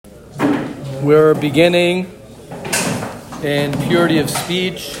We're beginning in purity of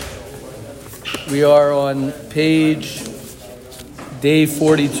speech. We are on day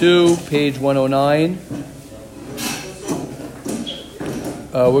 42, page 109.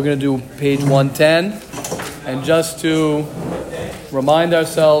 We're going to do page 110. And just to remind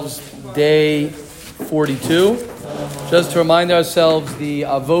ourselves, day 42, just to remind ourselves the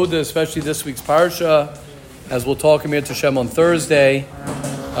avoda, especially this week's parsha, as we'll talk Amir Tashem on Thursday,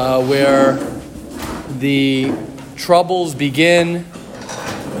 where the troubles begin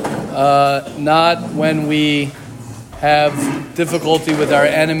not when we have difficulty with our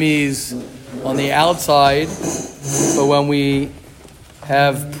enemies on the outside, but when we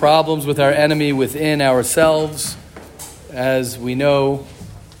have problems with our enemy within ourselves. As we know,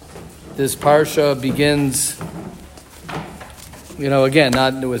 this parsha begins, again,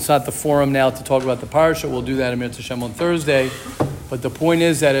 it's not the forum now to talk about the parsha. We'll do that in Amir Tashem on Thursday. But the point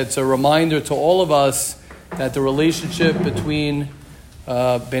is that it's a reminder to all of us that the relationship between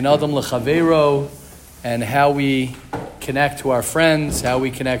Ben Adam L'Chaveiro and how we connect to our friends, how we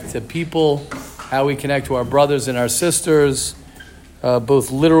connect to people, how we connect to our brothers and our sisters,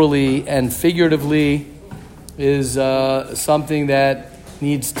 both literally and figuratively, is something that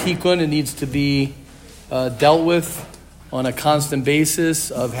needs tikkun. It needs to be dealt with on a constant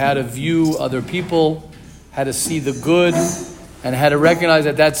basis of how to view other people, how to see the good, and how to recognize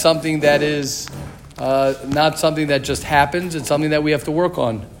that that's something that is not something that just happens. It's something that we have to work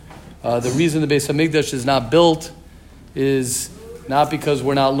on. The reason the Beis HaMikdash is not built is not because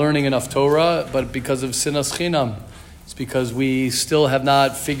we're not learning enough Torah, but because of sinas chinam. It's because we still have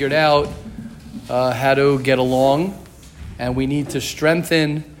not figured out how to get along, and we need to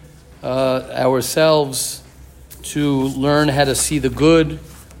strengthen ourselves to learn how to see the good,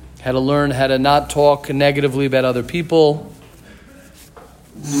 how to learn how to not talk negatively about other people.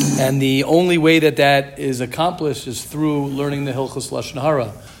 And the only way that is accomplished is through learning the Hilchos Lashon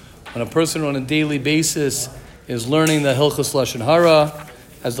Hara. When a person on a daily basis is learning the Hilchos Lashon Hara,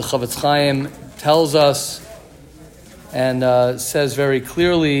 as the Chofetz Chaims tells us and says very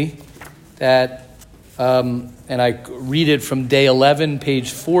clearly that, and I read it from day 11,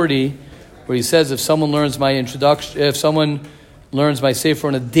 page 40, where he says, if someone learns my sefer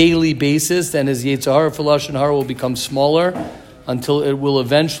on a daily basis, then his Yetzer Hara for Lashon Hara will become smaller until it will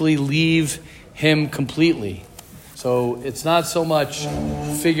eventually leave him completely. So it's not so much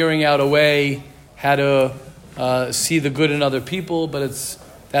figuring out a way how to see the good in other people, but it's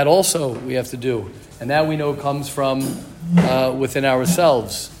that also we have to do. And that we know comes from within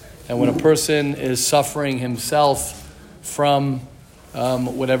ourselves. And when a person is suffering himself from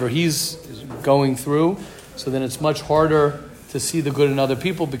whatever he's going through, so then it's much harder to see the good in other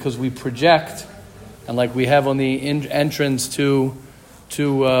people because we project. And like we have on the entrance to the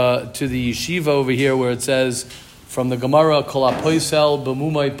yeshiva over here, where it says from the Gemara, Kol HaPoisel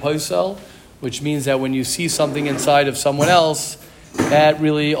B'mumay Poisel, which means that when you see something inside of someone else, that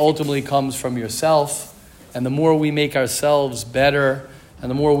really ultimately comes from yourself. And the more we make ourselves better, and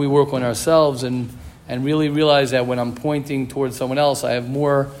the more we work on ourselves, and really realize that when I'm pointing towards someone else, I have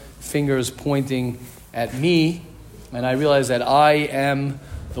more fingers pointing at me, and I realize that I am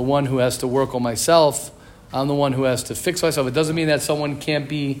the one who has to work on myself. I'm the one who has to fix myself. It doesn't mean that someone can't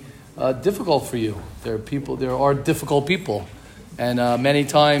be difficult for you. There are difficult people. And many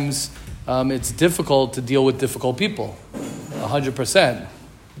times it's difficult to deal with difficult people, 100%.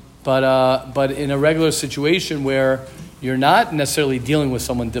 But in a regular situation where you're not necessarily dealing with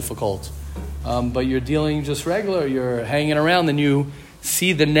someone difficult, but you're dealing just regular, you're hanging around, and you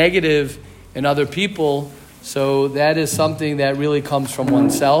see the negative in other people. So that is something that really comes from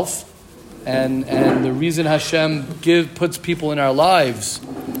oneself, and the reason Hashem puts people in our lives,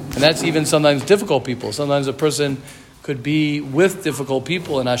 and that's even sometimes difficult people. Sometimes a person could be with difficult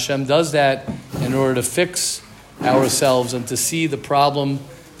people, and Hashem does that in order to fix ourselves and to see the problem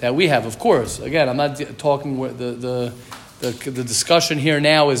that we have. Of course, again, I'm not talking. The discussion here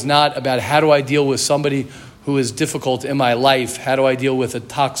now is not about how do I deal with somebody who is difficult in my life. How do I deal with a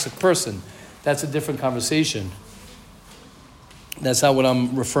toxic person? That's a different conversation. That's not what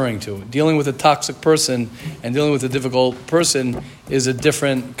I'm referring to. Dealing with a toxic person and dealing with a difficult person is a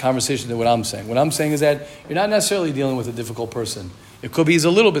different conversation than what I'm saying. What I'm saying is that you're not necessarily dealing with a difficult person. It could be he's a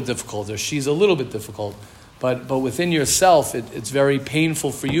little bit difficult or she's a little bit difficult. But within yourself, it's very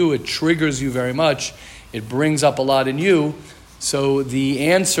painful for you. It triggers you very much. It brings up a lot in you. So the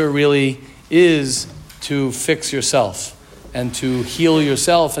answer really is to fix yourself and to heal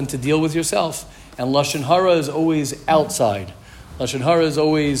yourself and to deal with yourself. And Lashon Hara is always outside. Lashon Hara is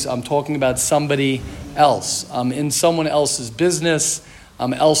always, I'm talking about somebody else. I'm in someone else's business.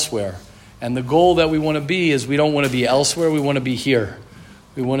 I'm elsewhere. And the goal that we want to be is we don't want to be elsewhere. We want to be here.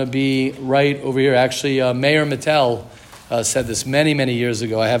 We want to be right over here. Actually, Mayor Mattel said this many, many years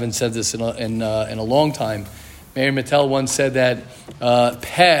ago. I haven't said this in a long time. Mayor Mattel once said that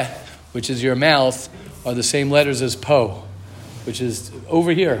peh, which is your mouth, are the same letters as po, which is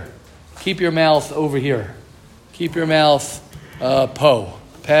over here. Keep your mouth over here. Keep your mouth po.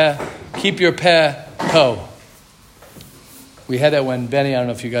 Peh. Keep your peh po. We had that when Benny, I don't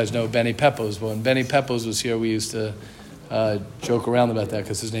know if you guys know Benny Pepos, but when Benny Pepos was here, we used to joke around about that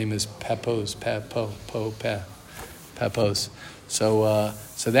because his name is Pepos, Pepos.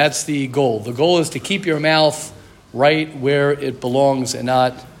 So that's the goal. The goal is to keep your mouth right where it belongs and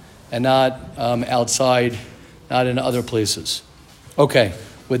not outside, not in other places. Okay,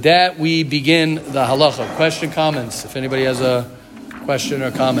 with that we begin the halacha. Question, comments? If anybody has a question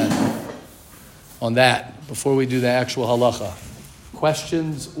or comment on that before we do the actual halacha.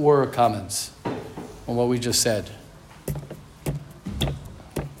 Questions or comments on what we just said?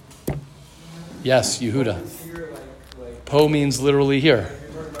 Yes, Yehuda. Po means literally here.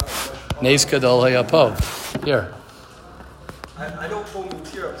 Nes kadol haya po. Here. I know po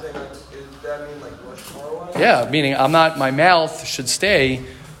means here. I'm saying, does that mean like Rosh Hashanah? Yeah, meaning my mouth should stay,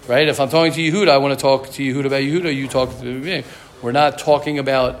 right? If I'm talking to Yehuda, I want to talk to Yehuda about Yehuda, you talk to me. We're not talking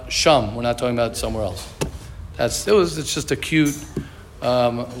about Sham. We're not talking about somewhere else. It's just a cute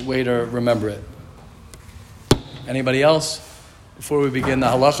way to remember it. Anybody else? Before we begin the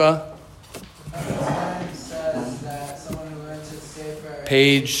halacha? Says that someone who learns his sefer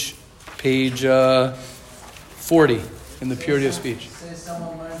Page 40 in the purity of speech. Say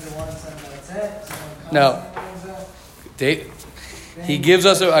someone learns it once and that's it. No. He gives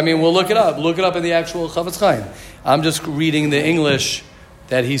us, we'll look it up. Look it up in the actual Chofetz Chaims. I'm just reading the English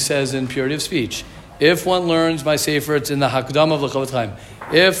that he says in purity of speech. If one learns my sefer, it's in the Hakdama of the Chofetz Chaims.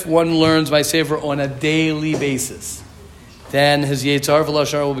 If one learns my sefer on a daily basis, then his Yetzar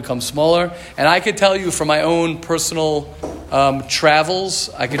v'lashon hara will become smaller. And I could tell you from my own personal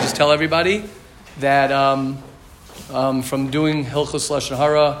travels, I could just tell everybody that from doing Hilchos Lashon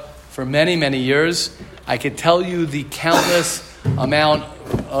Hara for many, many years, I could tell you the countless amount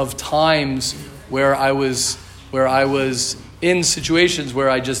of times where I was in situations where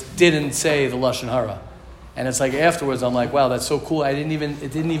I just didn't say the Lashon Hara. And it's like afterwards, I'm like, wow, that's so cool. It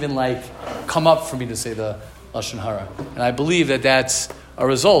didn't even like come up for me to say the Lashon Hara. And I believe that that's a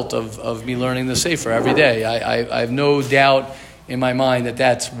result of me learning the Sefer every day. I have no doubt in my mind that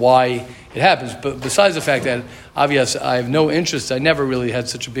that's why it happens. But besides the fact that, obviously, I have no interest, I never really had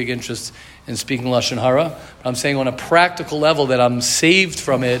such a big interest in speaking Lashon Hara. But I'm saying on a practical level that I'm saved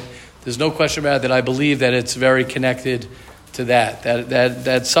from it. There's no question about it, that I believe that it's very connected to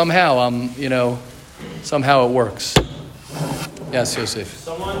that somehow somehow it works. Yes, Yosef.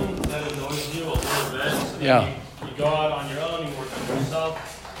 Someone that annoys you a little bit, so Yeah. you go out on your own, you work on yourself.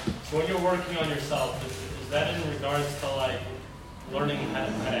 So when you're working on yourself, is that in regards to like learning how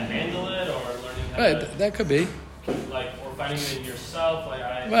to handle it, or learning how Right, to that could be. or finding it in yourself?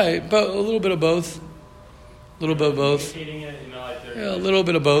 Right, but a little bit of both. A little bit of both. Communicating it, Yeah, a little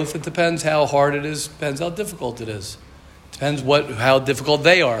bit of both. It depends how hard it is. Depends how difficult it is. Depends how difficult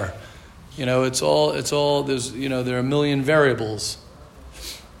they are. It's all. There's there are a million variables.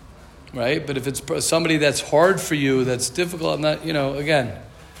 Right, but if it's somebody that's hard for you, that's difficult. I'm not. Again,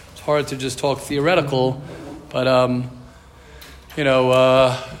 it's hard to just talk theoretical, but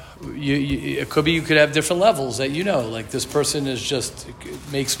it could be you could have different levels that like this person is just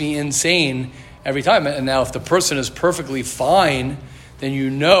makes me insane every time. And now if the person is perfectly fine, then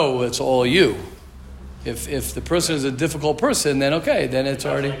it's all you. If the person is a difficult person, then okay, then it's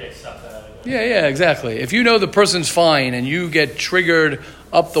already... Yeah, exactly. If the person's fine and you get triggered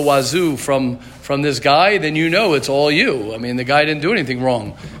up the wazoo from this guy, then it's all you. The guy didn't do anything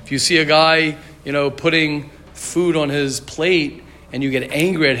wrong. If you see a guy, putting food on his plate and you get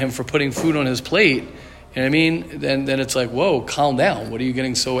angry at him for putting food on his plate, then it's like, whoa, calm down. What are you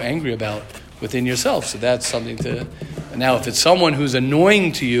getting so angry about within yourself? So that's something to... Now, if it's someone who's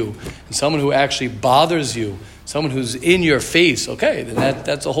annoying to you and someone who actually bothers you, someone who's in your face, okay, then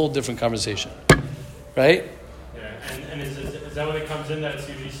that's a whole different conversation, right? Yeah, and is that when it comes in that it's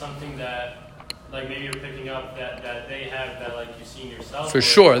usually something that, like maybe you're picking up that they have that like you see in yourself? For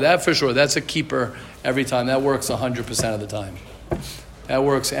sure. That's a keeper every time. That works 100% of the time. That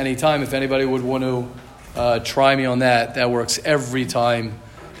works any time. If anybody would want to try me on that works every time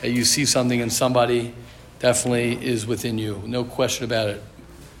that you see something in somebody. Definitely is within you. No question about it.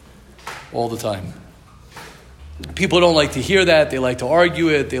 All the time. People don't like to hear that. They like to argue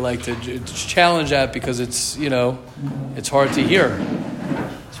it. They like to challenge that because it's, it's hard to hear.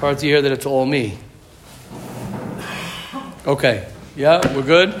 It's hard to hear that it's all me. Okay. Yeah, we're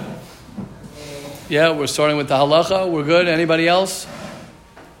good? Yeah, we're starting with the halacha. We're good? Anybody else?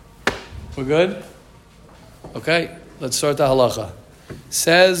 We're good? Okay, let's start the halacha.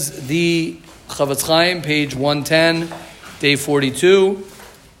 Says the Chofetz Chaim, page 110, day 42,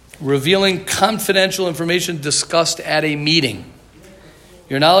 revealing confidential information discussed at a meeting.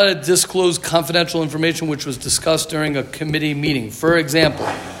 You're not allowed to disclose confidential information which was discussed during a committee meeting. For example,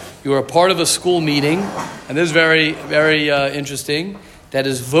 you are a part of a school meeting, and this is very, very interesting, that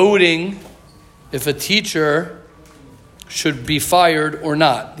is voting if a teacher should be fired or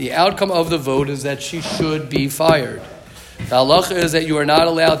not. The outcome of the vote is that she should be fired. The halacha is that you are not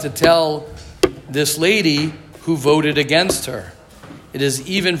allowed to tell this lady who voted against her. It is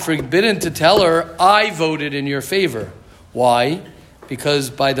even forbidden to tell her, I voted in your favor. Why? Because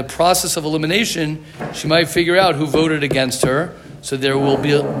by the process of elimination, she might figure out who voted against her, so there will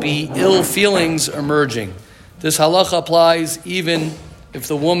be ill feelings emerging. This halacha applies even if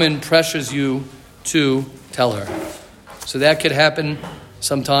the woman pressures you to tell her. So that could happen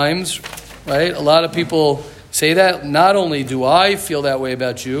sometimes, right? A lot of people say that. Not only do I feel that way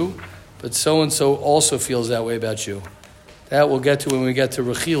about you, but so-and-so also feels that way about you. That we'll get to when we get to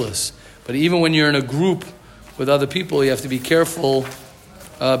rechilas. But even when you're in a group with other people, you have to be careful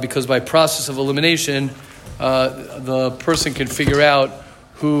because by process of elimination, the person can figure out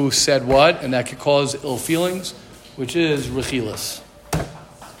who said what, and that could cause ill feelings, which is rechilas.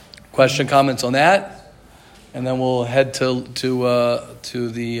 Question, comments on that? And then we'll head to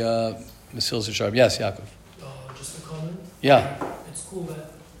the Mesil Sharb. Yes, Yaakov. Just a comment. Yeah. It's cool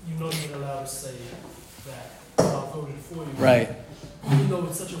that you're not even allowed to say that I voted for you. Right. Even though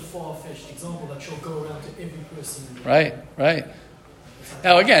it's such a far-fetched example that you'll go around to every person. Right.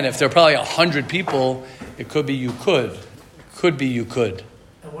 Now again, if there are probably 100 people, it could be you could. Could be you could.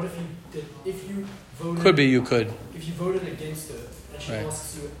 And what if you did? If you voted. Could be you could. If you voted against her and she Right.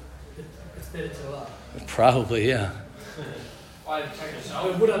 asks you, it's better to lie. Probably, yeah.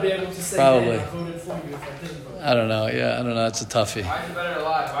 Would I be able to say Probably. that I voted for you if I didn't vote? I don't know. Yeah, I don't know. It's a toughie. Why is it better to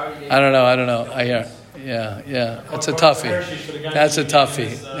lie? Why would you I don't know. I hear. Yeah. It's a toughie. That's a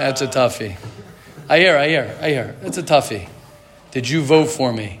toughie. I hear. It's a toughie. Did you vote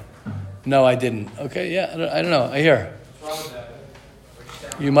for me? No, I didn't. Okay, yeah. I don't know. I hear. What's wrong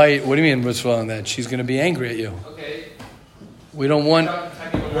with that? You might. What do you mean? What's wrong with that? She's going to be angry at you. Okay. We don't want.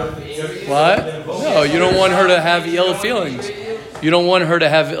 What? No, you don't want her to have ill feelings. You don't want her to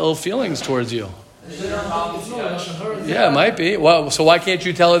have ill feelings towards you. Yeah, it might be. Well, so why can't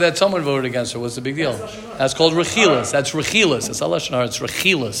you tell her that someone voted against her? What's the big deal? That's called rechilas. That's rechilas. It's not lashon hara. It's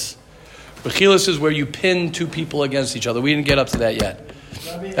rechilas. Rechilas is where you pin two people against each other. We didn't get up to that yet.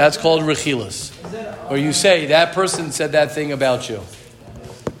 That's called rechilas. Or you say, that person said that thing about you.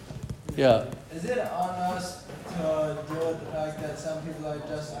 Yeah. Is it on us to deal with the fact that some people are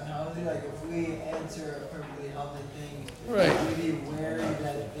just unhealthy? Like if we answer a perfectly healthy thing, Right. would we be wary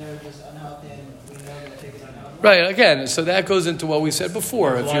that they're just unhealthy and we know that it's unhealthy? Right. Again, so that goes into what we said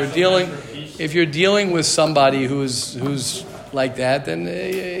before. If you're dealing with somebody who's like that, then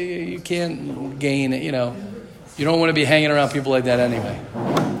you can't gain. You don't want to be hanging around people like that anyway.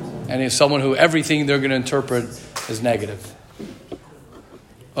 And if someone who everything they're going to interpret is negative.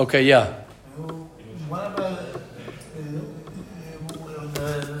 Okay. Yeah. What about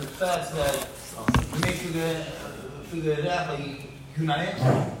the fact that you may figure it out, like you're not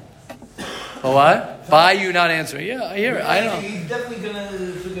answering? Oh, what? By you not answering. Yeah, I hear it. I know. He's definitely going to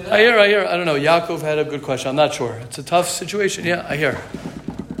figure it out. I hear. I don't know. Yaakov had a good question. I'm not sure. It's a tough situation. Yeah, I hear.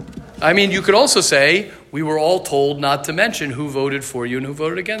 I mean, you could also say, we were all told not to mention who voted for you and who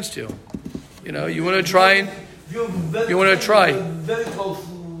voted against you. You want to try and... You want to try. Very close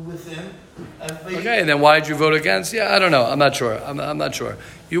with him. Okay, and then why did you vote against? Yeah, I don't know. I'm not sure. I'm not sure.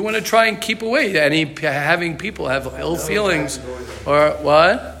 You want to try and keep away having people have ill feelings. Or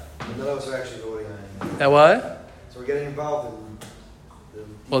what? None of us are actually voting on it. That what? So we're getting involved in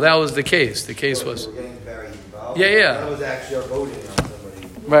Well, that was the case. The case was... We're getting very involved. Yeah. None of us actually are voting on somebody.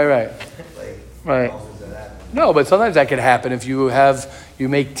 Right. Like, No, but sometimes that can happen if you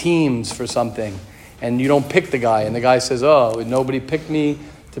make teams for something and you don't pick the guy and the guy says, oh, nobody picked me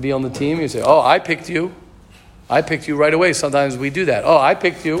to be on the team. You say, oh, I picked you. I picked you right away. Sometimes we do that. Oh, I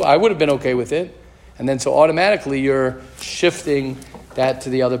picked you. I would have been okay with it. And then so automatically you're shifting that to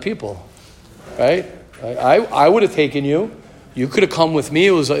the other people, right? I would have taken you. You could have come with me.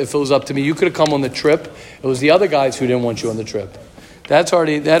 If it was up to me, you could have come on the trip. It was the other guys who didn't want you on the trip. That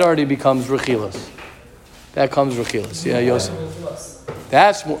already becomes rechilas. That comes rechilas. Yeah, Yosef.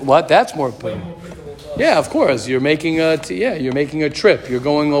 That's more Way important. more applicable to Yeah, of course. You're making a trip. You're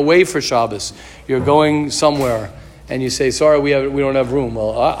going away for Shabbos. You're going somewhere, and you say, "Sorry, we don't have room."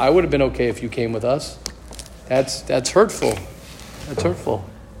 Well, I would have been okay if you came with us. That's hurtful. That's hurtful.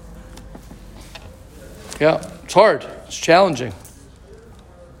 Yeah, it's hard. It's challenging.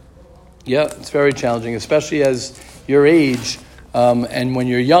 Yeah, it's very challenging, especially as your age, and when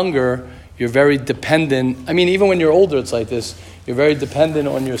you're younger, you're very dependent. I mean, even when you're older, it's like this. You're very dependent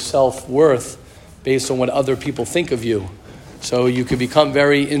on your self-worth based on what other people think of you. So you could become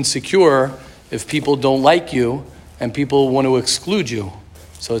very insecure if people don't like you and people want to exclude you.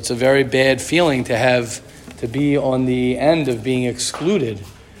 So it's a very bad feeling to be on the end of being excluded.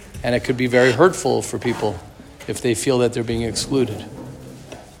 And it could be very hurtful for people if they feel that they're being excluded.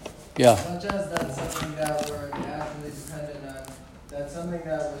 Yeah. Not just that's something that we're naturally dependent on. That's something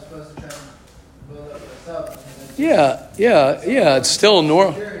that we're supposed to try and build up ourselves. Yeah. It's still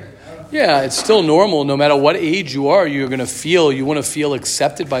normal. Yeah, it's still normal. No matter what age you are, you want to feel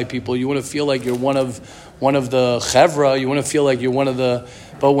accepted by people. You want to feel like you're one of the chevra. You want to feel like you're one of the.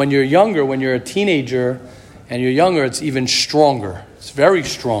 But when you're younger, when you're a teenager, and you're younger, it's even stronger. It's very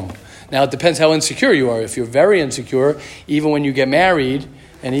strong. Now it depends how insecure you are. If you're very insecure, even when you get married,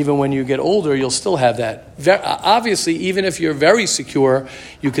 and even when you get older, you'll still have that. Obviously, even if you're very secure,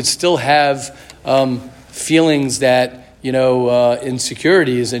 you could still have feelings that.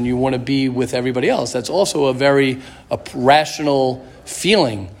 Insecurities, and you want to be with everybody else. That's also a rational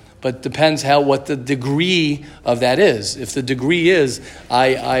feeling, but depends what the degree of that is. If the degree is,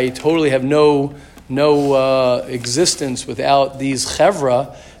 I totally have no existence without these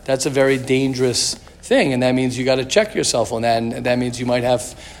chevra, that's a very dangerous thing, and that means you got to check yourself on that, and that means you might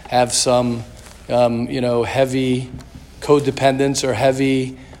have some, heavy codependence or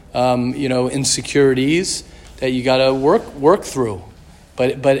heavy, insecurities that you got to work through.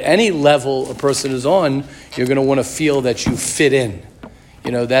 But any level a person is on, you're going to want to feel that you fit in.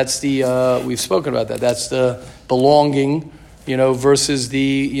 That's the, we've spoken about that. That's the belonging, versus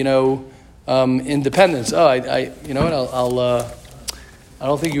the, independence. Oh, I you know what, I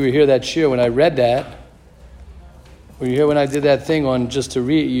don't think you were here that year when I read that. Were you here when I did that thing on just to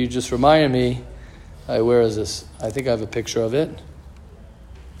read? You just reminded me. Where is this? I think I have a picture of it.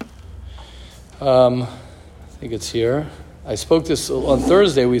 I think it's here. I spoke this on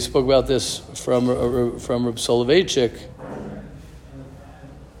Thursday. We spoke about this from Reb Soloveitchik.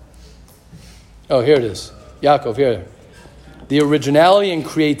 Oh, here it is. Yaakov, here. The originality and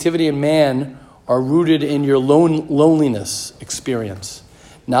creativity in man are rooted in your loneliness experience,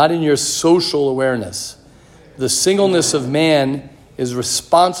 not in your social awareness. The singleness of man is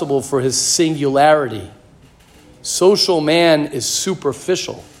responsible for his singularity. Social man is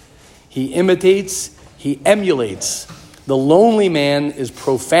superficial. He imitates, he emulates. The lonely man is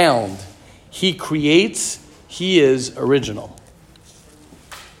profound. He creates, he is original.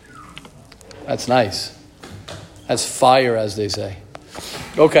 That's nice. That's fire, as they say.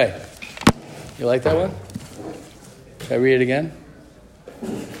 Okay. You like that one? Should I read it again?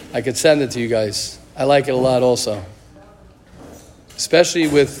 I could send it to you guys. I like it a lot also. Especially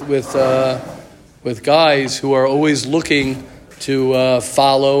with guys who are always looking to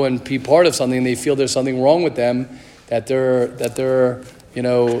follow and be part of something. They feel there's something wrong with them, that they're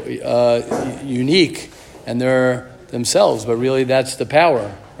unique and they're themselves. But really, that's the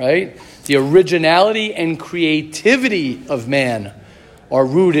power, right? The originality and creativity of man are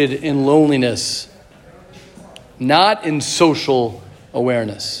rooted in loneliness, not in social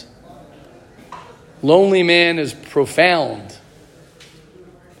awareness. Lonely man is profound.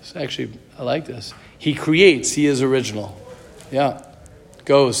 Actually, I like this. He creates. He is original. Yeah.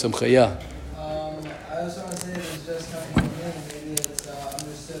 Go, Simcha. Yeah. I just want to say this just coming from me. Maybe it's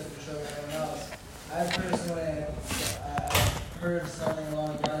understood for sure by everyone else. I personally heard something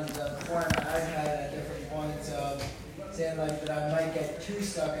along the lines of before, and I've had at different points of saying like that I might get too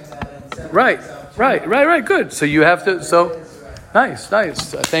stuck in that and set myself too much. Right. Good. So you have to. So nice.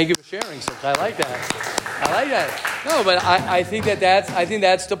 Thank you for sharing, Simcha. I like that. No, but I think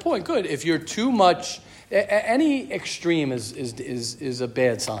that's the point. Good. If you're too much, any extreme is a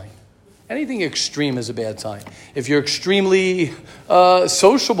bad sign. Anything extreme is a bad sign. If you're extremely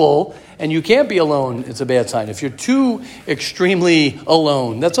sociable and you can't be alone, it's a bad sign. If you're too extremely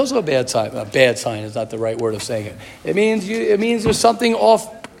alone, that's also a bad sign. A bad sign is not the right word of saying it. It means there's something off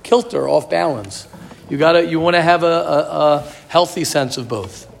kilter, off balance. You want to have a healthy sense of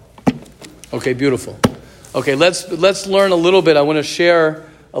both. Okay, beautiful. Okay, let's learn a little bit. I want to share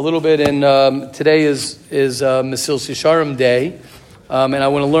a little bit. And today is Mesilas Yesharim Day, and I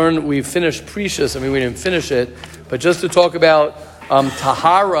want to learn. We finished Precious. We didn't finish it, but just to talk about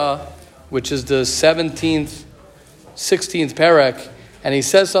Tahara which is the 17th, 16th parak, and he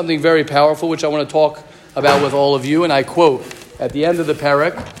says something very powerful, which I want to talk about with all of you, and I quote, at the end of the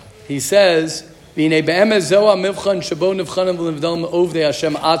parak, he says, this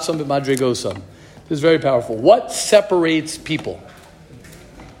is very powerful. What separates people?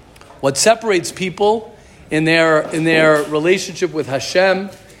 What separates people in their relationship with Hashem,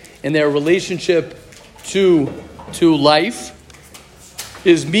 in their relationship to life,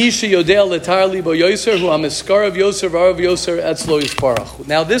 is Misha Yodel Letar Libo Yoser, who Amiskar of Yoser, Varav Yoser, Etzlo Yisparach.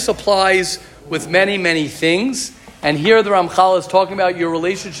 Now this applies with many, many things, and here the Ramchal is talking about your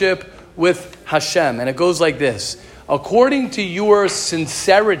relationship with Hashem, and it goes like this: according to your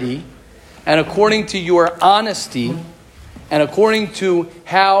sincerity, and according to your honesty, and according to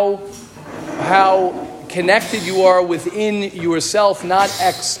how connected you are within yourself, not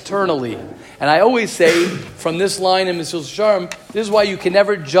externally. And I always say, from this line in Mesilas Yesharim, this is why you can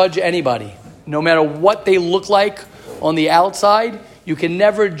never judge anybody. No matter what they look like on the outside, you can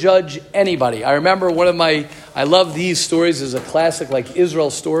never judge anybody. I remember I love these stories. There's a classic like Israel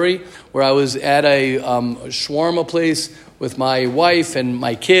story where I was at a shawarma place with my wife and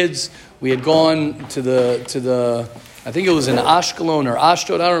my kids. We had gone to the I think it was in Ashkelon or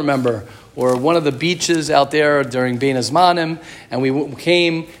Ashdod, I don't remember, or one of the beaches out there during Bein Hazmanim, and we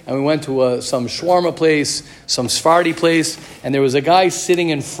came and we went to some shawarma place, some Sephardi place, and there was a guy sitting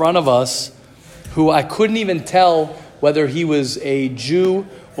in front of us who I couldn't even tell whether he was a Jew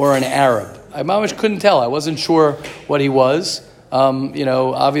or an Arab. I almost couldn't tell. I wasn't sure what he was.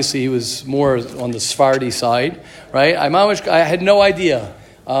 Obviously he was more on the Sephardi side, right? I had no idea.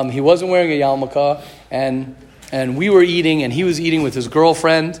 He wasn't wearing a yarmulke, and we were eating, and he was eating with his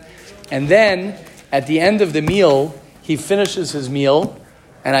girlfriend. And then, at the end of the meal, he finishes his meal,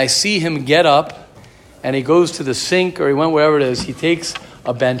 and I see him get up, and he goes to the sink, or he went wherever it is. He takes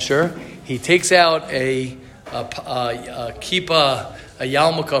a bencher. He takes out a kippah, a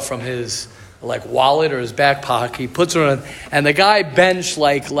yarmulke from his wallet or his back pocket. He puts it on, and the guy benched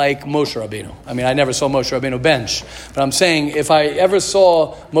like Moshe Rabbeinu. I mean, I never saw Moshe Rabbeinu bench, but I'm saying if I ever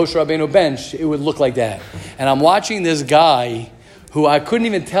saw Moshe Rabbeinu bench, it would look like that. And I'm watching this guy who I couldn't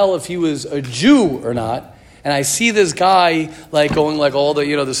even tell if he was a Jew or not. And I see this guy going like all the,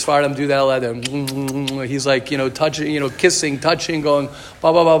 the Sephardim do that all that. He's touching, kissing, touching, going,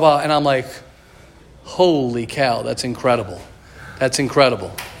 blah, blah, blah, blah. And I'm like, holy cow, that's incredible. That's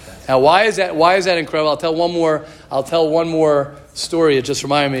incredible. Now, why is that incredible? I'll tell one more story. It just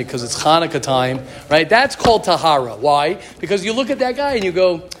reminded me because it's Hanukkah time, right? That's called tahara. Why? Because you look at that guy and you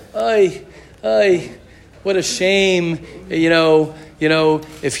go, ay, what a shame,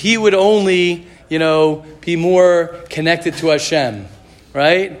 if he would only, be more connected to Hashem,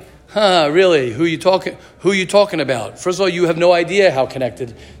 right? Really? Who you talking about? First of all, you have no idea how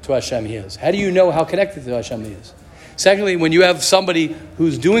connected to Hashem he is. How do you know how connected to Hashem he is? Secondly, when you have somebody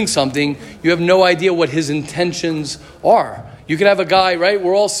who's doing something, you have no idea what his intentions are. You could have a guy, right?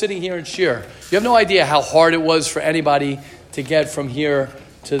 We're all sitting here in Shir. You have no idea how hard it was for anybody to get from here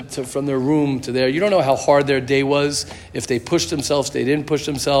from their room to there. You don't know how hard their day was, if they pushed themselves, they didn't push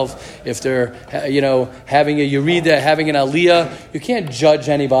themselves, if they're, having a Yerida, having an Aliyah. You can't judge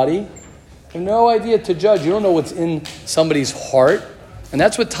anybody. You have no idea to judge. You don't know what's in somebody's heart. And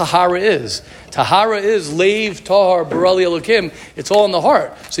that's what tahara is. Tahara is leiv, tahar, barali elokim. It's all in the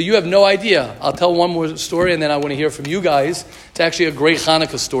heart. So you have no idea. I'll tell one more story, and then I want to hear from you guys. It's actually a great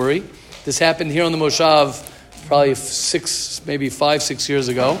Hanukkah story. This happened here on the Moshav probably 5-6 years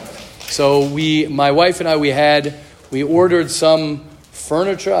ago. So my wife and I, we ordered some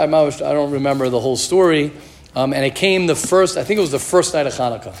furniture. I don't remember the whole story. And it came I think it was the first night of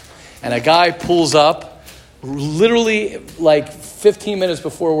Hanukkah. And a guy pulls up, literally 15 minutes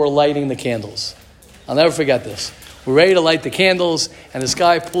before we're lighting the candles. I'll never forget this. We're ready to light the candles, and this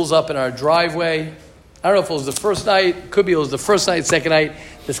guy pulls up in our driveway. I don't know if it was the first night. Could be it was the first night, second night.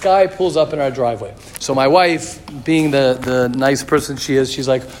 This guy pulls up in our driveway. So my wife, being the nice person she is, she's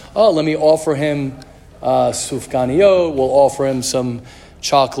like, oh, let me offer him sufganiyot. We'll offer him some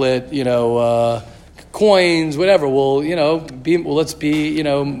chocolate, coins, whatever. Let's be,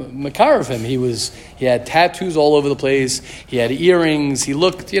 makar of him. He had tattoos all over the place. He had earrings. He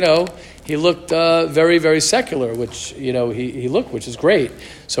looked, very, very secular, which, he looked, which is great.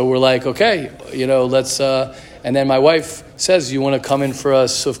 So we're like, okay, let's, and then my wife says, you want to come in for a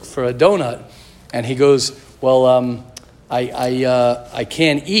donut? And he goes, well, I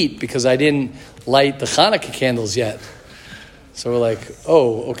can't eat because I didn't light the Hanukkah candles yet. So we're like,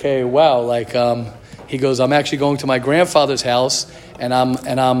 oh, okay, wow. He goes, I'm actually going to my grandfather's house, and I'm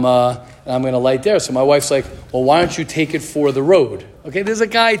going to light there. So my wife's like, well, why don't you take it for the road? Okay, there's a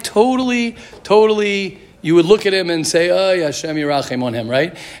guy totally, you would look at him and say, oh, yeah, Hashem Yerachem on him,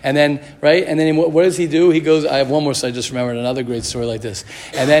 right? And then, what does he do? He goes, I have one more, so I just remembered another great story like this.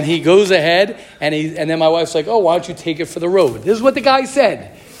 And then he goes ahead, and then my wife's like, oh, why don't you take it for the road? This is what the guy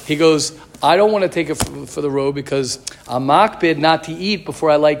said. He goes, I don't want to take it for the road because I'm makbid not to eat before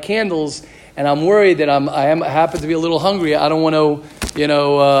I light candles, and I'm worried that I happen to be a little hungry. I don't want to, I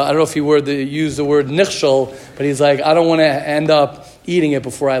don't know if he used the word nichshol, but he's like, I don't want to end up eating it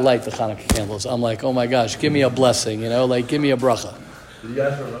before I light the Hanukkah candles. I'm like, oh my gosh, give me a blessing, give me a bracha. Did you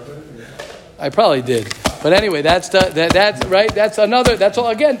ask for a bracha? I probably did. But anyway, that's right. That's all,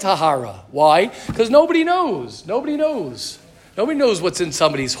 again, tahara. Why? Because nobody knows. Nobody knows what's in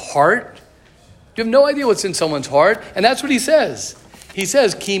somebody's heart. You have no idea what's in someone's heart. And that's what he says. He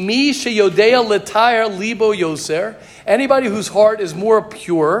says, Kimi sheyodea l'tayr libo yoser. Anybody whose heart is more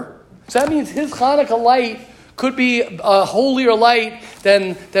pure. So that means his Hanukkah light could be a holier light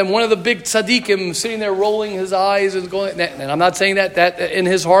than one of the big tzaddikim sitting there rolling his eyes and going. And I'm not saying that in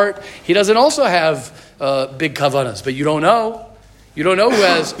his heart he doesn't also have big kavanas, but you don't know. You don't know who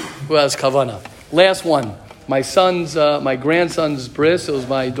has kavana. Last one, my grandson's bris. It was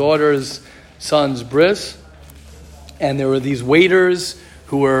my daughter's son's bris, and there were these waiters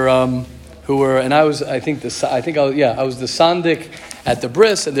who were, and I was the sandik at the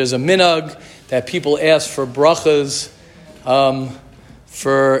bris, and there's a minhag that people ask for brachas from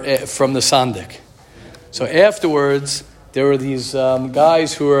the sandik. So afterwards, there were these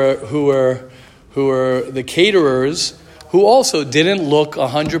guys who were the caterers who also didn't look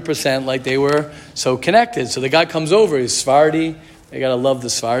 100% like they were so connected. So the guy comes over, he's Sephardi. You gotta love the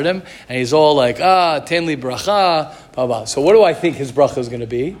Sephardim, and he's all like, ten li bracha, blah blah. So what do I think his bracha is going to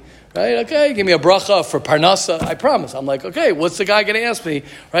be? Right? Okay, give me a bracha for parnasa. I promise. I'm like, okay, what's the guy going to ask me?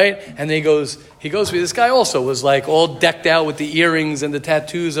 Right? And then he goes to me. This guy also was like all decked out with the earrings and the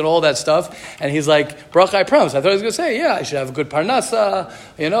tattoos and all that stuff. And he's like, bracha, I promise. I thought he was going to say, yeah, I should have a good parnasa,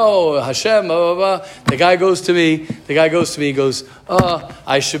 Hashem, blah, blah, blah. The guy goes to me, he goes,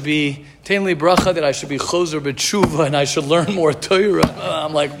 I should be, ten li bracha, that I should be chozer b'tshuva and I should learn more Torah.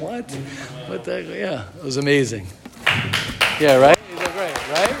 I'm like, what? What the heck? Yeah, it was amazing. Yeah, right? Great,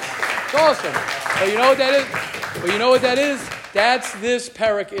 right? It's awesome. But you know what that is? That's this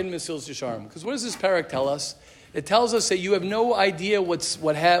parak in Mesilas Yesharim. Because what does this parak tell us? It tells us that you have no idea what's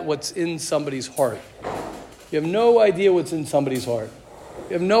in somebody's heart. You have no idea what's in somebody's heart.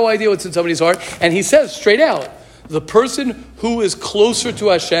 And he says straight out, the person who is closer to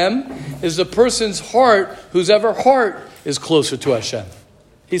Hashem is the person's heart whose ever heart is closer to Hashem.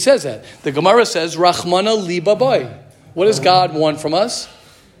 He says that. The Gemara says, Rachmana liba boy. What does God want from us?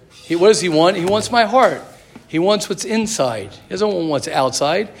 What does he want? He wants my heart. He wants what's inside. He doesn't want what's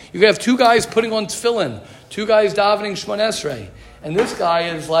outside. You can have two guys putting on tefillin, two guys davening Shemon Esrei, and this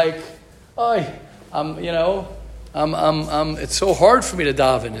guy is like, it's so hard for me to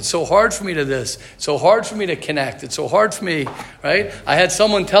daven. It's so hard for me to this. It's so hard for me to connect. It's so hard for me, right? I had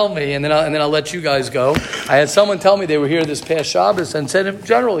someone tell me, and then I'll let you guys go. I had someone tell me they were here this past Shabbos and said in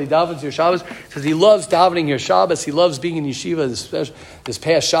general he davens here Shabbos because he loves davening here Shabbos. He loves being in yeshiva this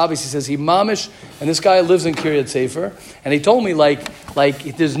past Shabbos. He says he mamish, and this guy lives in Kiryat Sefer, and he told me like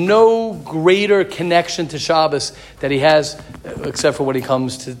there's no greater connection to Shabbos that he has except for when he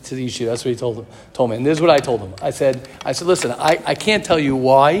comes to the yeshiva. That's what he told me, and this is what I told him. I said, listen, I can't tell you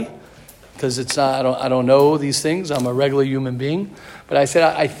why, because it's not. I don't know these things. I'm a regular human being, but I said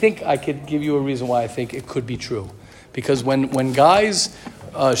I think I could give you a reason why I think it could be true, because when guys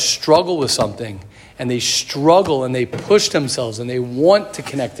struggle with something and they struggle and they push themselves and they want to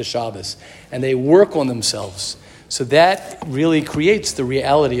connect to Shabbos and they work on themselves, so that really creates the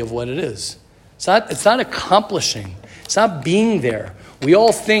reality of what it is. It's not accomplishing. It's not being there. We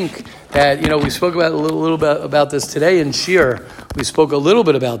all think that, we spoke about a little bit about this today in Shir. We spoke a little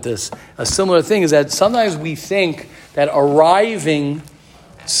bit about this. A similar thing is that sometimes we think that arriving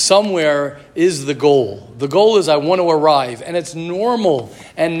somewhere is the goal. The goal is I want to arrive. And it's normal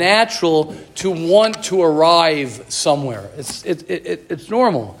and natural to want to arrive somewhere. It's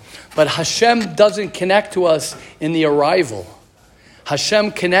normal. But Hashem doesn't connect to us in the arrival.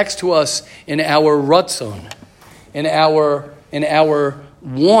 Hashem connects to us in our ratzon, in our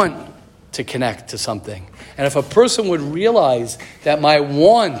want to connect to something. And if a person would realize that my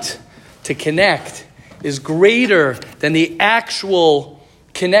want to connect is greater than the actual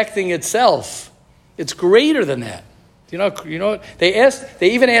connecting itself, it's greater than that. You know, they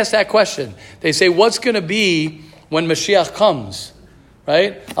even ask that question. They say, what's going to be when Mashiach comes?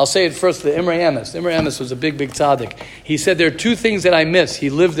 Right? I'll say it first, the Imre Emes. Imre Emes was a big tzaddik. He said, there are two things that I miss. He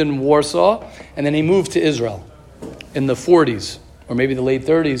lived in Warsaw, and then he moved to Israel in the 40s. or maybe the late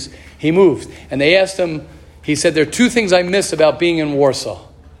 30s, he moved. And they asked him, he said, there are two things I miss about being in Warsaw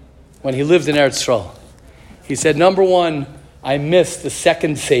when he lived in Eretz Yisrael. He said, number one, I miss the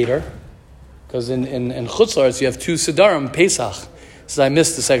second Seder, because in Chutz La'aretz you have two Sedarim, Pesach. He says, I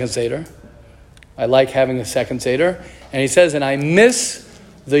miss the second Seder. I like having a second Seder. And he says, and I miss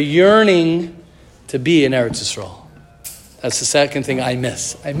the yearning to be in Eretz Yisrael. That's the second thing I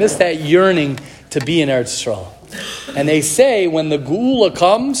miss. I miss that yearning to be in Eretz Yisrael. And they say when the Geula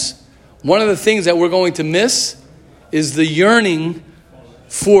comes, one of the things that we're going to miss is the yearning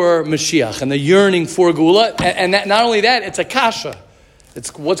for Mashiach and the yearning for Geula. And that, not only that, it's a kasha.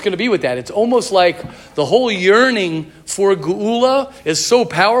 It's what's going to be with that. It's almost like the whole yearning for Geula is so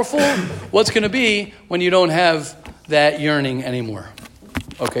powerful. What's going to be when you don't have that yearning anymore?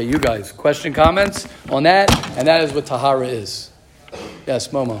 Okay, you guys, question, comments on that? And that is what Tahara is. Yes,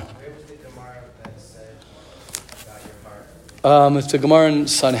 Momo. It's the Gemara in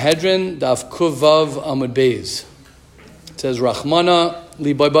Sanhedrin, Daf Kuvav Amud Beis. It says Rachmana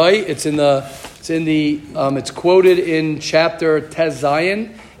li bye bye. It's quoted in chapter Tez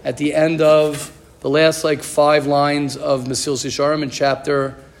Zayin at the end of the last 5 lines of Mesilas Yesharim in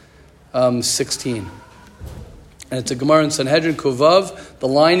chapter 16. And it's a Gemara in Sanhedrin Kuvav. The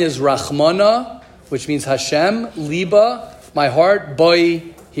line is Rachmana, which means Hashem, Liba, my heart, boy,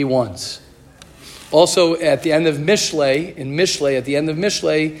 he wants. Also, at the end of Mishlei, at the end of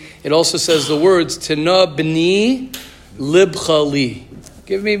Mishlei, it also says the words, Tina b'ni libcha li.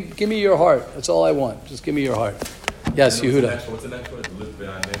 Give me your heart. That's all I want. Just give me your heart. Yes, Yehuda. What's the next word?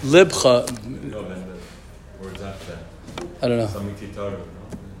 Libcha. No, then the words after that. I don't know.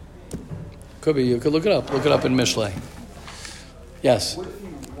 Could be. You could look it up. Look it up in Mishlei. Yes. What if you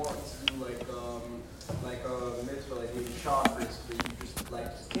want to do like a mitzvah, like maybe chakras, but you just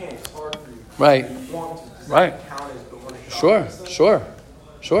can't. It's hard for you. Right. You want to. Does right. that count as going to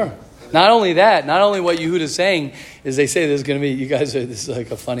Sure. Not only that, not only what Yehuda is saying is they say there's going to be, this is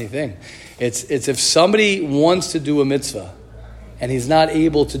like a funny thing. It's if somebody wants to do a mitzvah and he's not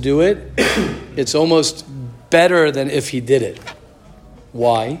able to do it, it's almost better than if he did it.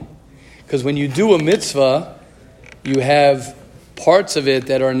 Why? Because when you do a mitzvah, you have parts of it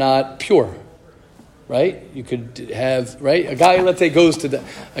that are not pure. Right? You could have, right? A guy, let's say, goes to the,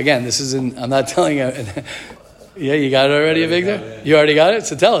 again, this isn't, I'm not telling you. Yeah, you got it already, Victor? Yeah. You already got it?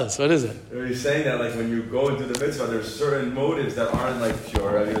 So tell us, what is it? You're saying that when you go into the mitzvah, there's certain motives that aren't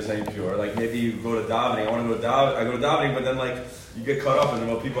pure, as you were saying pure. Maybe you go to davening, I go to davening, but then you get caught up in,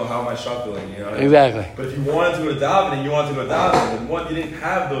 people, how am I shuffling? Exactly. But if you wanted to go to davening, and you didn't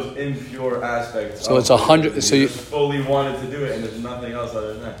have those impure aspects. So it's 100, so you just fully wanted to do it, and there's nothing else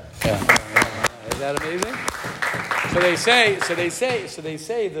other than that. Yeah. Is that amazing? So they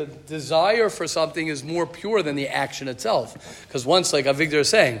say the desire for something is more pure than the action itself. Because once, like Avigdor is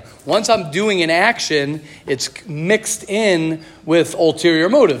saying, once I'm doing an action, it's mixed in with ulterior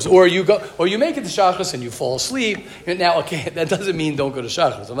motives. Or you make it to shachris and you fall asleep. And now, okay, that doesn't mean don't go to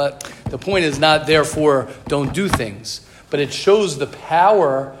shachris. The point is not therefore don't do things. But it shows the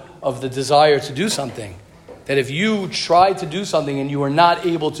power of the desire to do something. That if you try to do something and you are not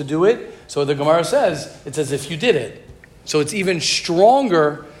able to do it, so the Gemara says, it's as if you did it. So it's even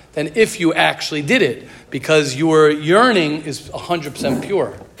stronger than if you actually did it, because your yearning is 100%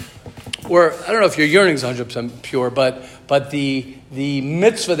 pure. Or, I don't know if your yearning is 100% pure, but the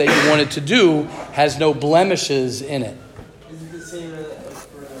mitzvah that you wanted to do has no blemishes in it. Is it the same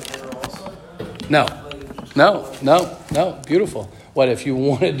for the also? No. Beautiful. What, if you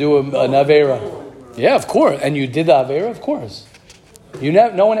want to do an Avera? Yeah, of course. And you did the Avera? Of course.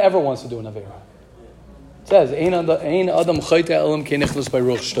 No one ever wants to do an Avera. It says, Ein Adam Chayte Elam Kenichlas by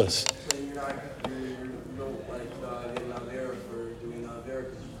Ruch Shtus. You don't like the Avera for doing the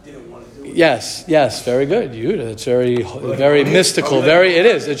Avera because you didn't want to do it. Yes, very good. It's very mystical. It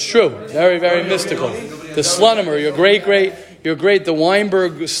is. It's true. Very, very mystical. The Slonimer, your great, the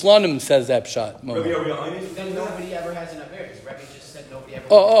Weinberg Slonim says that pshat. Then nobody ever has an Avera. Rabbi just said nobody ever.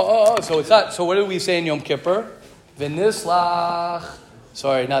 So it's not. So what do we say in Yom Kippur? V'nislach.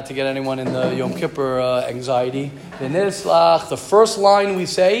 Sorry, not to get anyone in the Yom Kippur anxiety. V'nislach. The first line we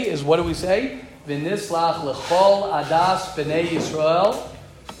say is, what do we say? V'nislach l'chol adas b'nei Yisrael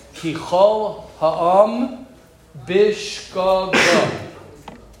ki chol ha'am bishkaga.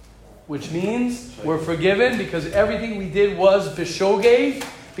 Which means we're forgiven because everything we did was bishogeg,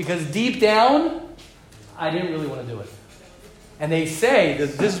 because deep down, I didn't really want to do it. And they say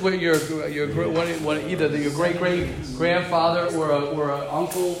that this is what either your great grandfather or an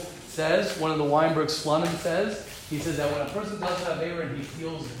uncle says. One of the Weinberg Slonim says. He says that when a person does an Avera and he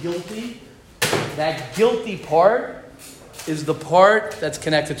feels guilty, that guilty part is the part that's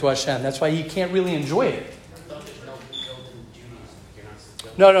connected to Hashem. That's why he can't really enjoy it.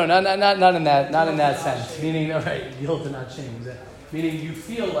 No, not in that sense. Meaning, right, guilt and not shame. Meaning, you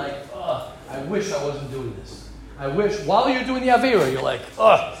feel like, I wish I wasn't doing this. I wish while you're doing the Aveira, you're like,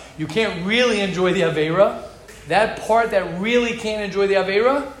 you can't really enjoy the Aveira. That part that really can't enjoy the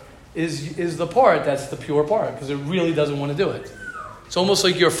Aveira is the part that's the pure part because it really doesn't want to do it. It's almost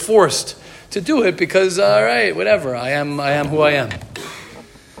like you're forced to do it because, all right, whatever. I am who I am.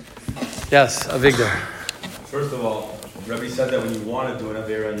 Yes, Avigdor. First of all, Rabbi said that when you want to do an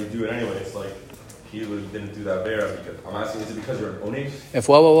Aveira and you do it anyway, it's like he didn't do that Aveira because I'm asking, is it because you're an Onis? If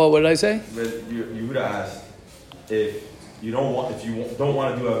what did I say? But you would have asked if you don't want to do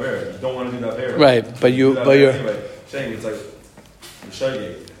Aveira, you don't want to do that Aveira. Right, but you're anyway, saying it's like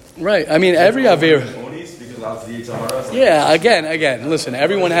Shaggy. Right. I mean, every Aveira. Onis because that's the Yitzhahara. Yeah. Again. Listen,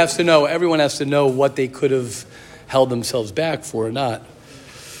 everyone has to know what they could have held themselves back for or not.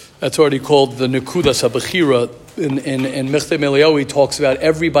 That's already called the Nekudas HaBechira. In Michtei Melio, he talks about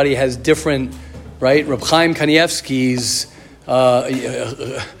everybody has different, right? Reb Chaim Kanievsky's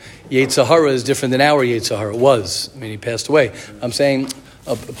Yetzirah is different than our Yetzirah was. I mean, he passed away. I'm saying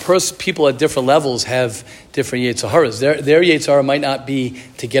people at different levels have different Yetzirahs. Their Yetzirah might not be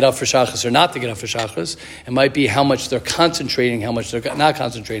to get up for Shachas or not to get up for Shachas. It might be how much they're concentrating, how much they're not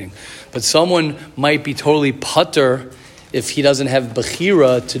concentrating. But someone might be totally putter if he doesn't have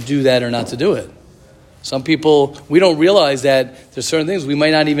Bechira to do that or not to do it. Some people, we don't realize that there's certain things we might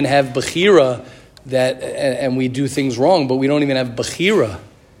not even have Bechira and we do things wrong, but we don't even have Bechira.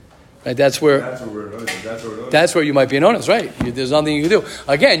 Right? That's where you might be an onus, right? There's nothing you can do.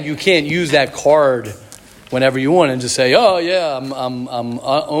 Again, you can't use that card whenever you want and just say, "Oh yeah, I'm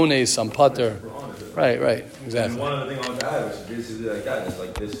ones, I'm putter." Right, exactly. And one other thing I want to add, which is basically like that, is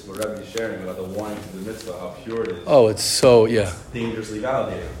like this, what Rabbi is sharing about the wanting to do the mitzvah, how pure it is. Oh, it's so It's dangerously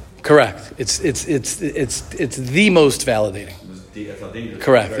validating. Correct. It's the most validating. It's not dangerous.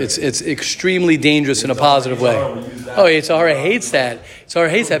 Correct. It's extremely dangerous in a positive way. Oh, Yitzhahara hates that. Yitzhahara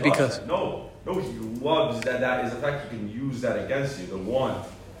hates that because no, he loves that is the fact you can use that against you. The want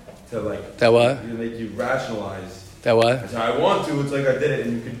to like that what? Make you rationalize. That what? I want to. It's like I did it,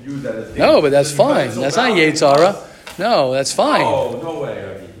 and you could use that as dangerous. No, but that's fine. That's not Yitzhahara. No, that's fine. Oh, no way,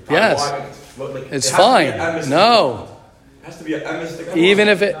 Rabbi. Yes, it's fine. No. It has to be a mystic. Even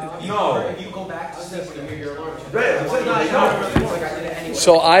if it. No. If you go back to sleep when you hear your alarm.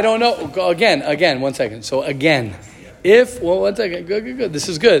 So I don't know. Again, 1 second. So again, one second. Good. This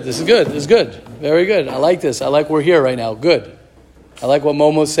is good. Very good. I like this. I like we're here right now. Good. I like what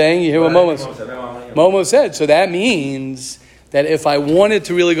Momo's saying. You hear what Momo said. So that means that if I wanted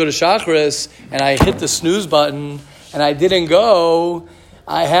to really go to Shacharis and I hit the snooze button and I didn't go,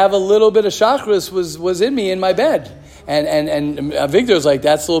 I have a little bit of Shacharis was in me in my bed. And Victor's like,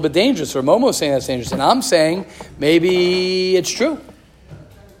 that's a little bit dangerous. Or Momo's saying that's dangerous. And I'm saying, maybe it's true.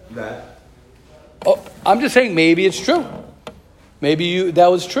 That? Oh, I'm just saying, maybe it's true. Maybe that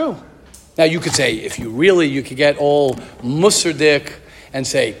was true. Now, you could say, you could get all musardik and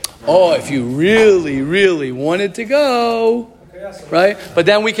say, if you really, really wanted to go, right? But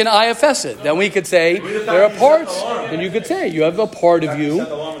then we can IFS it. Then we could say, there are parts, and you could say, you have a part of you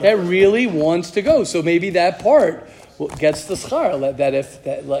that really wants to go. So maybe that part gets the schar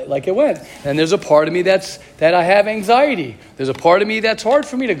like it went. And there's a part of me that I have anxiety. There's a part of me that's hard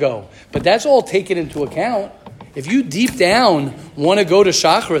for me to go. But that's all taken into account. If you deep down want to go to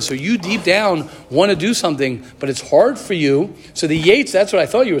Shacharis, or you deep down want to do something, but it's hard for you, so the Yates, that's what I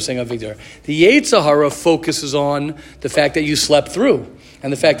thought you were saying, Victor. The Yetzirah focuses on the fact that you slept through,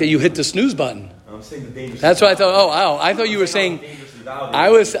 and the fact that you hit the snooze button. I'm saying the dangerous. That's what I thought. I thought you were saying. I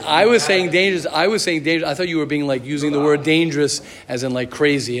was saying dangerous. I was saying dangerous. I thought you were being like using the word dangerous as in like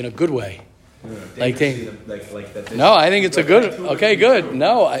crazy in a good way. Yeah, like that. No, I think it's a good. Okay, good.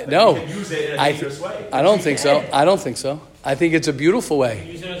 No. Use it in a dangerous way. I don't think so. I think it's a beautiful way.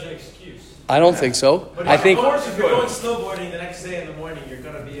 Use it as an excuse. I don't think so. But I think. Of course, if you're going snowboarding the next day in the morning, you're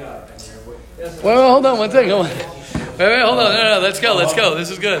going to be up. Well, hold on one second. Wait, hold on. No, let's go.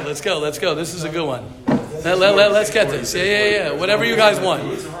 This is good. Let's go. This is a good one. Let's get this. Yeah. Whatever you guys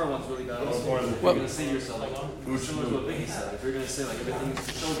want. It's a hard one, really bad. If you're going to say to yourself, like, similar to what Vicky said, if you're going to say, like, everything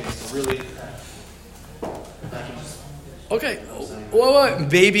is show game, so really, I can just... Okay. Well,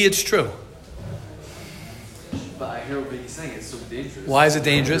 maybe it's true. But I hear what Vicky's saying, it's so dangerous. Why is it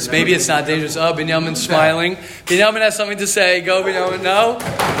dangerous? Maybe it's not dangerous. Oh, Binyamin's smiling. Binyamin has something to say. Go, Binyamin. No?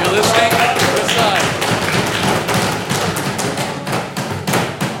 You're listening? This side.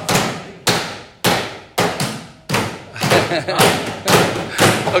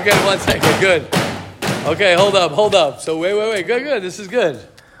 Okay, 1 second. Good. Okay, hold up. So wait. Good. This is good.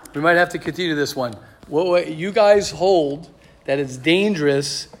 We might have to continue this one. You guys hold that it's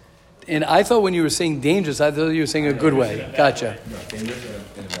dangerous, and I thought when you were saying dangerous, I thought you were saying a good way. Gotcha.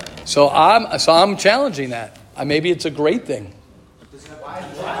 So I'm challenging that. Maybe it's a great thing.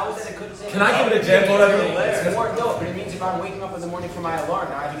 Can I give an example? No, but it means if I'm waking up in the morning for my alarm,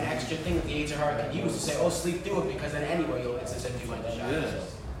 now I have an extra thing that the Yetzer Hara can use to say, "Oh, sleep through it," because then anyway, it's as if you went to Shabbos.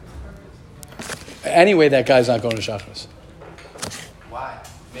 Anyway, that guy's not going to Shabbos. Why?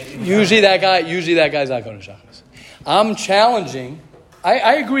 Usually that guy's not going to Shabbos. I'm challenging.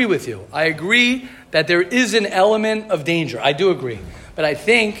 I agree with you. I agree that there is an element of danger. I do agree. But I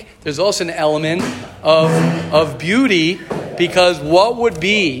think there's also an element of beauty, because what would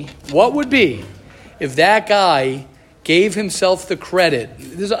be if that guy gave himself the credit?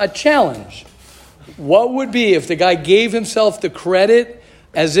 There's a challenge. What would be if the guy gave himself the credit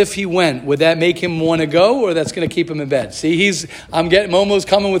as if he went? Would that make him want to go, or that's going to keep him in bed? See, Momo's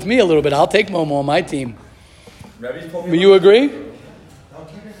coming with me a little bit. I'll take Momo on my team. Will you agree?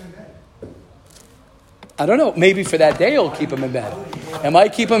 I don't know. Maybe for that day, it'll keep him in bed. It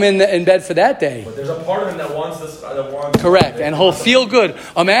might keep him in bed for that day. But there's a part of him that wants this. Correct, and he'll feel good.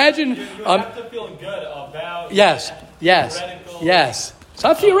 Imagine. You have to feel good about. Yes. It's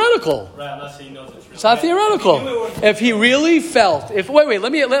not theoretical. Right, unless he knows it's real. It's not theoretical. If he really felt, let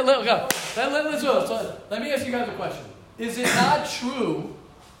me ask you guys a question. Is it not true?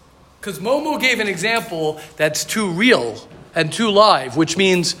 Because Momo gave an example that's too real and too live, which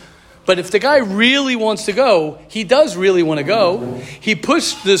means. But if the guy really wants to go, he does really want to go. He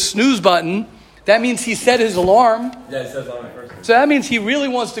pushed the snooze button. That means he set his alarm. Yeah, he set his alarm first. So that means he really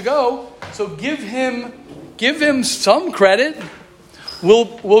wants to go. So give him some credit.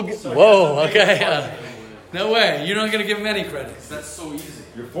 Okay. No way. You're not going to give him any credit. That's so easy.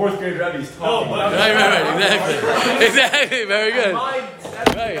 Your fourth grade Rebbe's talking. Right. Exactly. Very good. Right.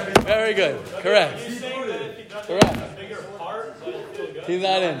 Very good. Correct. He's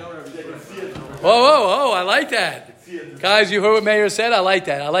not in. Whoa. I like that. Guys, you heard what Meir said? I like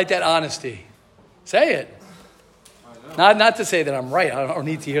that. I like that honesty. Say it. Not to say that I'm right. I don't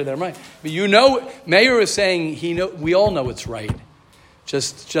need to hear that I'm right. But Meir is saying we all know it's right.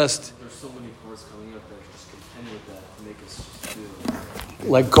 Just there's so many cars coming up that just contend with that to make us just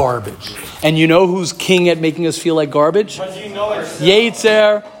feel like garbage. And you know who's king at making us feel like garbage?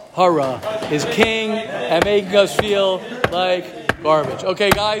 Yetzer Hara is king at making us feel like garbage. Okay,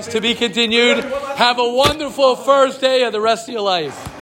 guys, to be continued. Have a wonderful first day of the rest of your life.